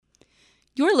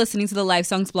You're listening to the Life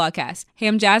Songs blogcast. Hey,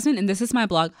 I'm Jasmine, and this is my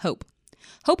blog, Hope.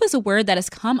 Hope is a word that has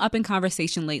come up in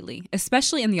conversation lately,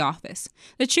 especially in the office.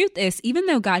 The truth is, even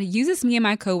though God uses me and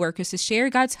my coworkers to share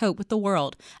God's hope with the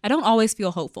world, I don't always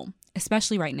feel hopeful,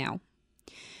 especially right now.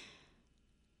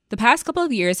 The past couple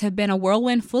of years have been a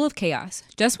whirlwind full of chaos.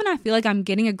 Just when I feel like I'm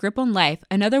getting a grip on life,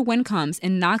 another wind comes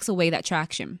and knocks away that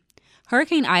traction.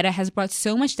 Hurricane Ida has brought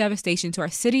so much devastation to our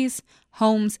cities,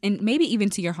 homes, and maybe even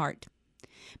to your heart.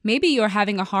 Maybe you're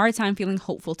having a hard time feeling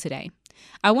hopeful today.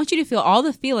 I want you to feel all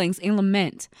the feelings and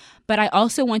lament, but I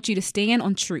also want you to stand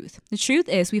on truth. The truth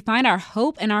is we find our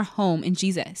hope and our home in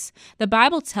Jesus. The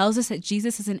Bible tells us that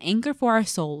Jesus is an anchor for our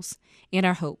souls and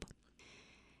our hope.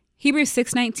 Hebrews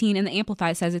 6:19 in the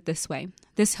Amplified says it this way: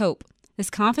 this hope,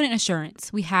 this confident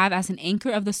assurance we have as an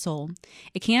anchor of the soul,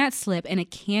 it cannot slip and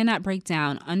it cannot break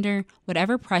down under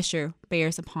whatever pressure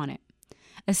bears upon it.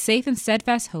 A safe and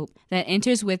steadfast hope that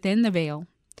enters within the veil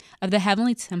of the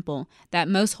heavenly temple, that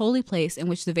most holy place in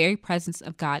which the very presence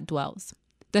of God dwells.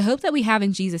 The hope that we have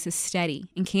in Jesus is steady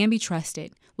and can be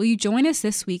trusted. Will you join us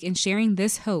this week in sharing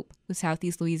this hope with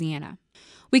Southeast Louisiana?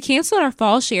 We canceled our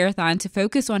fall share-a-thon to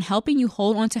focus on helping you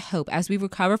hold on to hope as we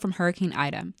recover from Hurricane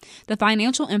Ida. The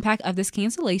financial impact of this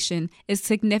cancellation is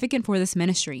significant for this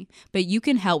ministry, but you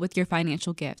can help with your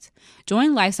financial gift.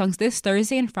 Join Life Songs this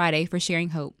Thursday and Friday for sharing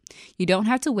hope. You don't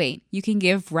have to wait. You can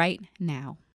give right now.